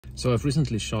So I've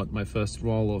recently shot my first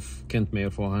roll of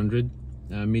Kentmere 400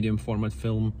 medium format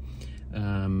film.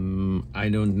 I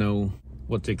don't know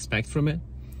what to expect from it.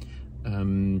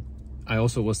 I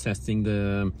also was testing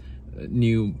the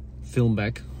new film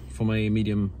back for my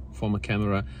medium format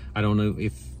camera. I don't know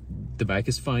if the back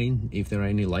is fine, if there are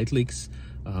any light leaks,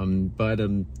 but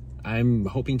I'm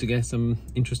hoping to get some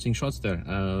interesting shots there.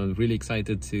 Really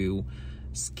excited to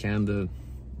scan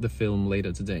the film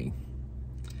later today.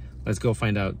 Let's go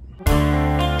find out.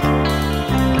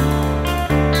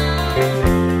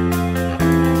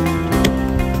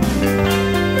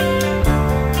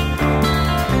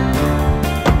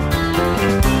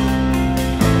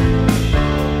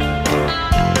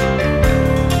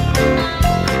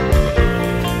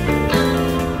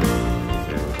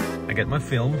 I get my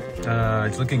film,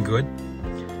 it's looking good.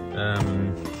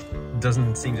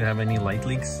 Doesn't seem to have any light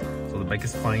leaks, so the back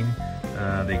is fine.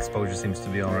 The exposure seems to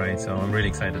be alright, so I'm really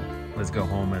excited. Let's go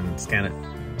home and scan it.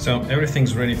 So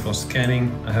everything's ready for scanning.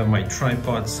 I have my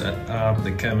tripod set up,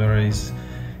 the camera is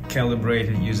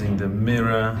calibrated using the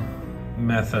mirror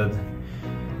method,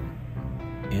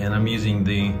 and I'm using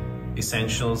the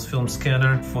Essentials film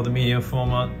scanner for the medium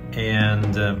format,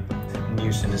 and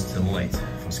Newson is still late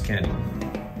for scanning.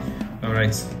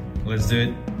 Alright, let's do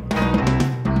it.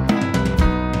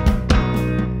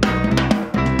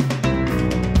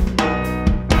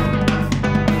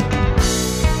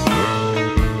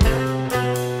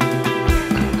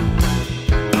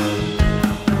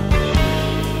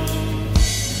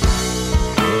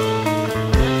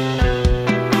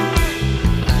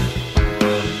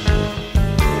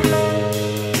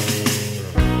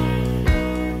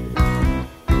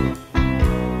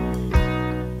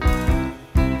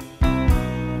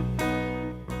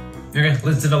 Okay,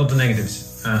 let's develop the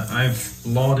negatives. I've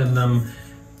loaded them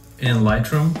in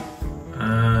Lightroom.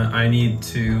 I need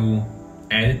to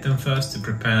edit them first to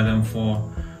prepare them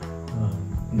for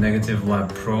Negative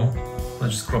Lab Pro.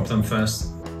 Let's just crop them first.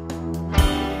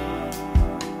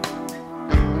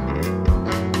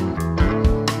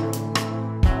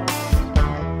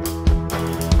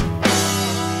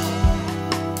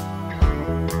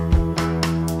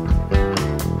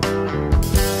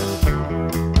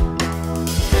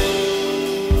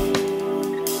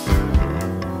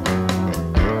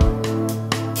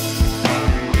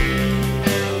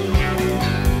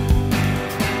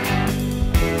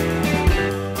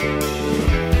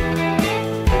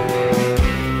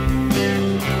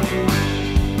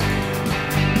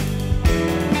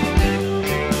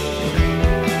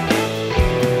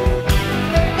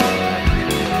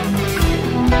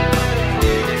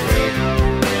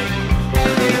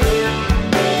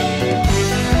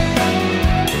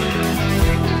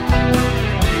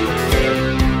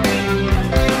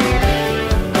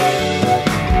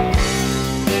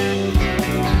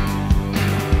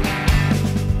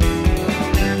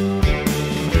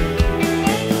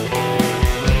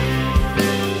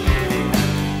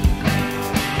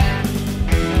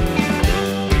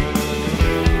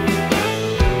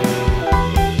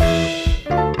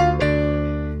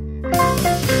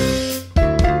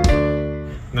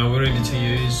 To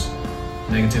use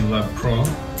Negative Lab Pro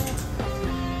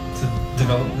to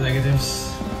develop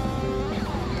negatives.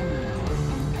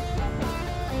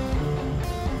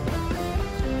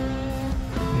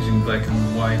 Using black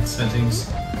and white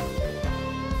settings.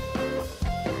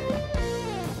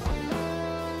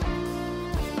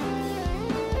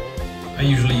 I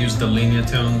usually use the linear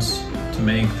tones to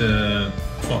make the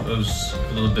photos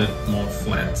a little bit more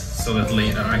flat, so that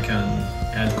later I can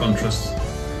add contrast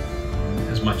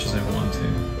as much as I want to,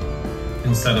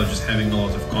 instead of just having a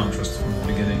lot of contrast from the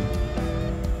beginning.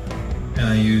 And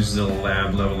I use the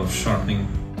lab level of sharpening.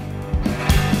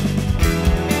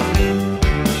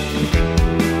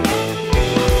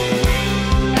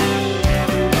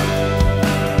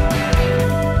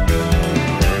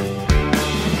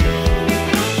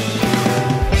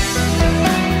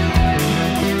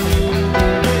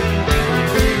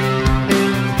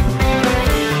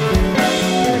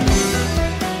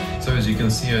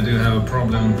 See, I do have a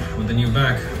problem with the new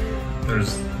back.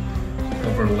 There's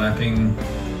overlapping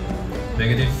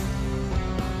negative.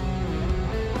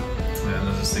 Yeah,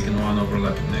 there's a second one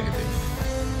overlapping negative.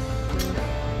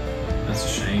 That's a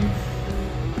shame.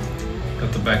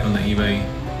 Got the back on the eBay.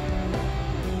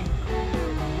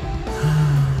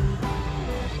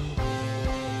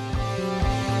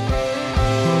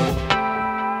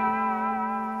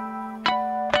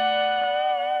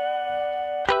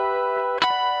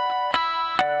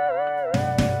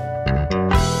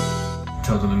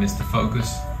 Totally missed the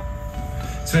focus.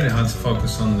 It's really hard to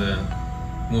focus on the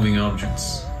moving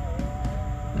objects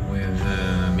with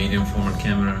a medium format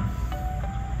camera.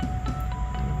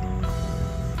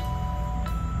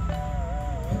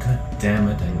 Damn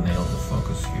it, I nailed the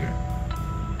focus here.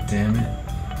 Damn it.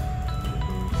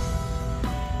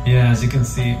 Yeah, as you can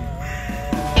see,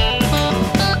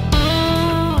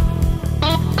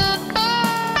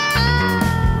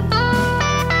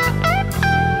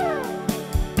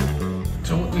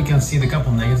 we can see the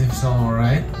couple negatives are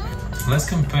alright. Let's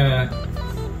compare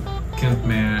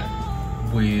Kentmere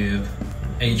with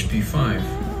HP5.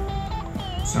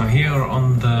 So here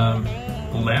on the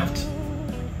left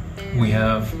we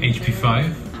have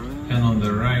HP5 and on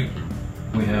the right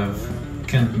we have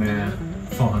Kentmere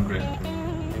 400.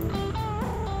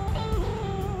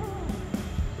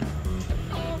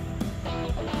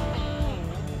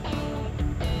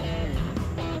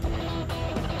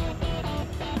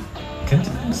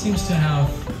 Kentmere seems to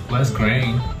have less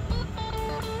grain.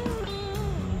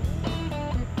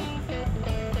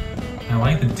 I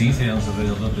like the details of it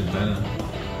a little bit better,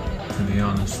 to be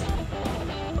honest.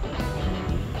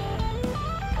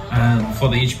 And for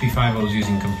the HP5 I was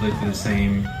using completely the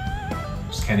same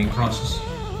scanning process.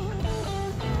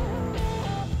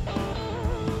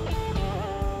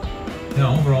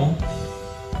 Yeah, overall,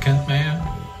 Kentmere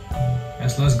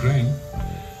has less grain,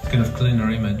 kind of cleaner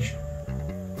image.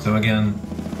 So again,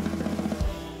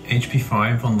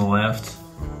 HP5 on the left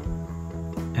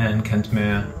and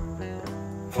Kentmere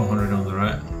 400 on the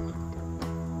right.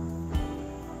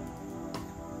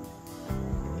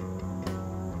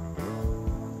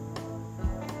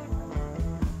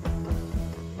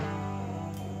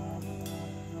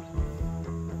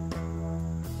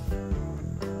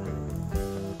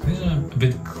 These are a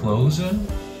bit closer,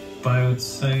 but I would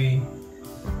say,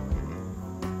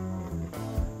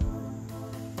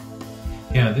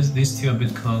 yeah, these two are a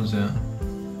bit closer.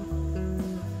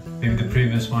 Maybe the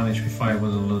previous one, HP5,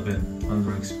 was a little bit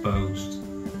underexposed.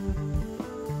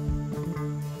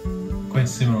 Quite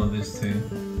similar, these two,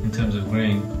 in terms of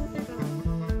grain.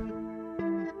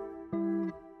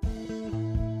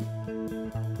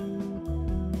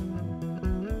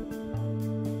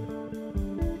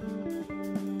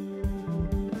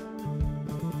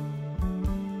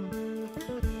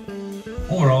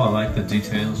 Overall, I like the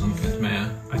details on Kentmere.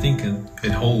 I think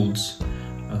it holds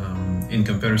in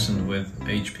comparison with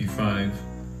HP5.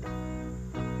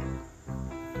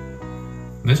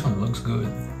 This one looks good.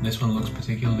 This one looks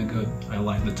particularly good. I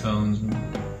like the tones and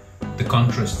the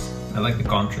contrast. I like the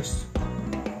contrast.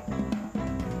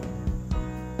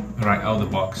 Right out of the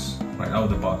box. Right out of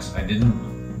the box. I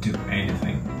didn't do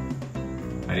anything.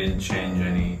 I didn't change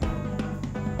any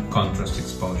contrast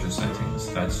exposure settings.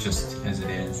 That's just as it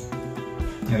is.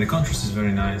 Yeah, the contrast is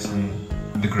very nice and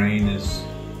the grain is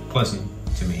pleasant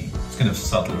to me. It's kind of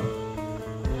subtle,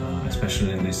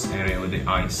 especially in this area with the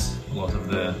ice.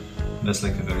 That's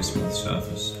like a very smooth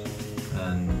surface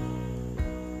and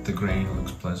the grain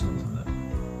looks pleasant on it.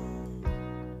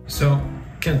 So,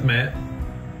 Kentmere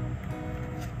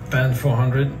Pan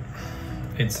 400.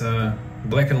 It's a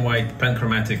black and white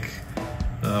panchromatic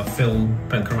film.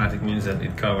 Panchromatic means that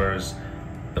it covers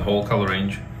the whole color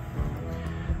range.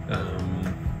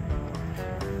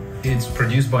 It's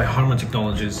produced by Harman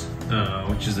Technologies,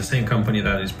 which is the same company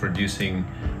that is producing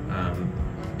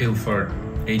Ilford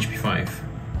HP5.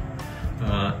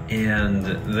 And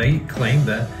they claim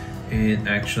that it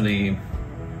actually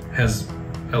has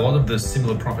a lot of the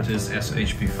similar properties as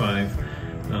HP5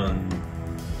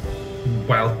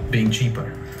 while being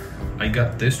cheaper. I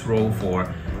got this roll for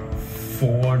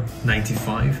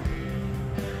 $4.95.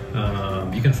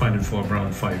 You can find it for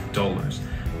around $5.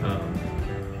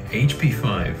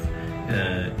 HP5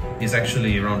 is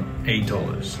actually around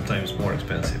 $8, sometimes more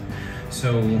expensive.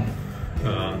 So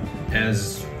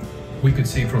as we could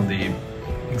see from the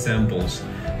examples,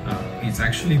 it's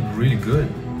actually really good,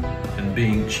 and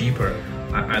being cheaper,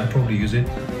 I'd probably use it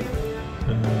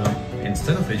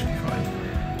instead of HP5.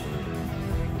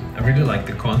 I really like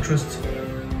the contrast.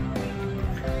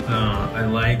 I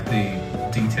like the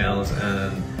details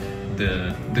and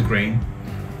the grain.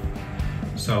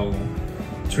 So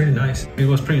it's really nice. It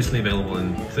was previously available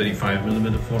in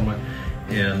 35mm format,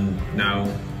 and now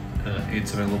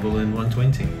it's available in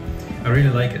 120. I really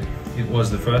like it. It was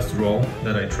the first roll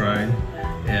that I tried,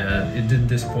 and it didn't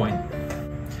disappoint.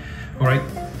 Alright,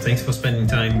 thanks for spending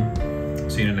time.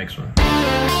 See you in the next one.